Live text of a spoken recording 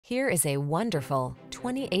Here is a wonderful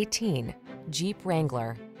 2018 Jeep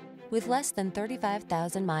Wrangler. With less than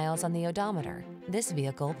 35,000 miles on the odometer, this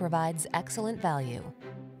vehicle provides excellent value.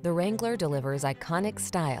 The Wrangler delivers iconic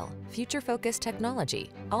style, future-focused technology,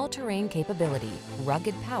 all-terrain capability,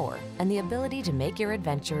 rugged power, and the ability to make your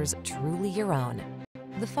adventures truly your own.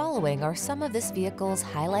 The following are some of this vehicle's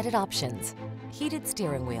highlighted options: heated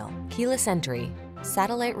steering wheel, keyless entry,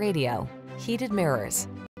 satellite radio, heated mirrors,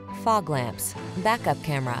 fog lamps, backup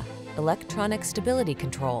camera, electronic stability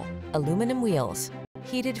control, aluminum wheels,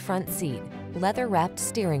 heated front seat, leather-wrapped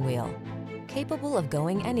steering wheel. Capable of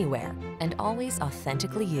going anywhere and always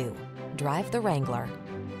authentically you. Drive the Wrangler.